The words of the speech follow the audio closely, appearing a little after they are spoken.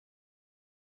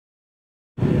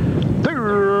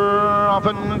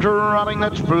off and trotting.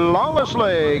 That's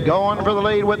flawlessly going for the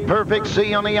lead with Perfect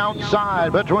C on the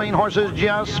outside. Between horses,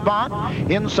 Just Spot.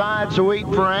 Inside, Sweet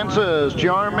Francis.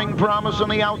 Charming Promise on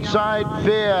the outside,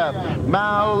 5th.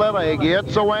 Malily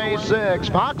gets away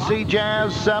 6th. Foxy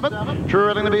Jazz 7th.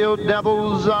 Trailing the field,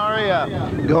 Devil's Aria.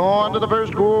 Going to the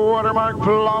first quarter mark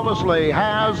flawlessly.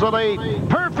 Has the lead.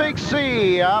 Perfect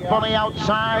C up on the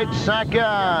outside,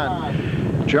 2nd.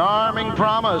 Charming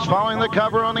Promise following the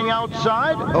cover on the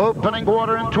outside. Opening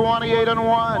quarter in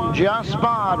 28-1. Just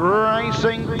Spot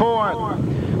racing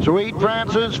 4th. Sweet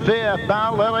Francis 5th.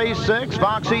 Malily 6th.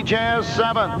 Foxy Jazz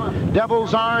 7th.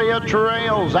 Devil's Aria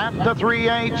trails at the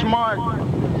 3/8 mark.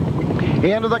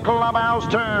 Into the clubhouse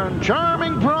turn.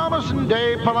 Charming Promise and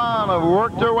Dave Pallon have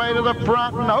worked their way to the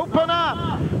front and open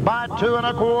up by 2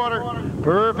 1/4.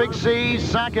 Perfect C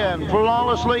 2nd.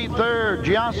 Flawlessly 3rd.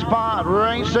 Just Spot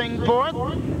racing 4th.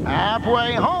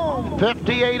 Halfway home,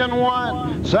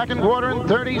 58-1. Second quarter in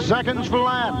 30 seconds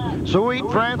flat. Sweet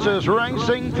Francis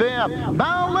racing 5th.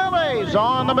 Malili's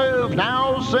on the move.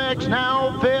 Now 6th,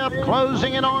 now 5th.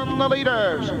 Closing in on the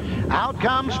leaders. Out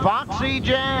comes Foxy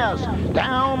Jazz.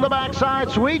 Down the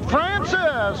backside, Sweet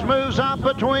Francis moves up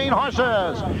between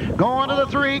horses. Going to the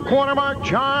 3/4 mark,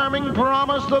 Charming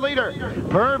Promise the leader.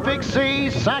 Perfect C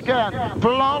 2nd.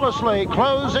 Flawlessly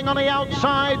closing on the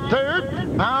outside, 3rd.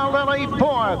 Malily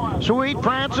 4th. Sweet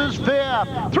Francis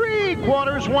 5th.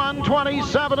 3/4,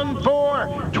 1:27-4.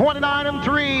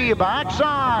 29-3.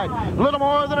 Backside. Little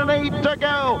more than an 8 to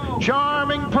go.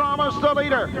 Charming Promise the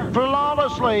leader.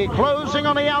 Flawlessly closing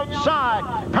on the outside.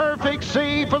 Perfect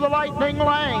C for the Lightning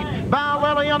Lane.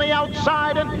 Malily on the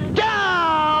outside and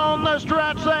down the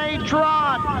stretch they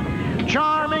trot.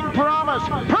 Charming Promise.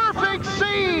 Perfect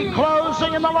C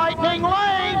closing in the Lightning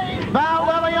Lane.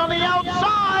 Malily on the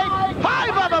outside.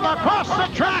 5 of them across the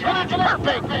track, and it's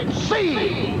Perfect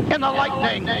C in the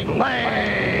Lightning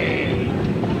Lane.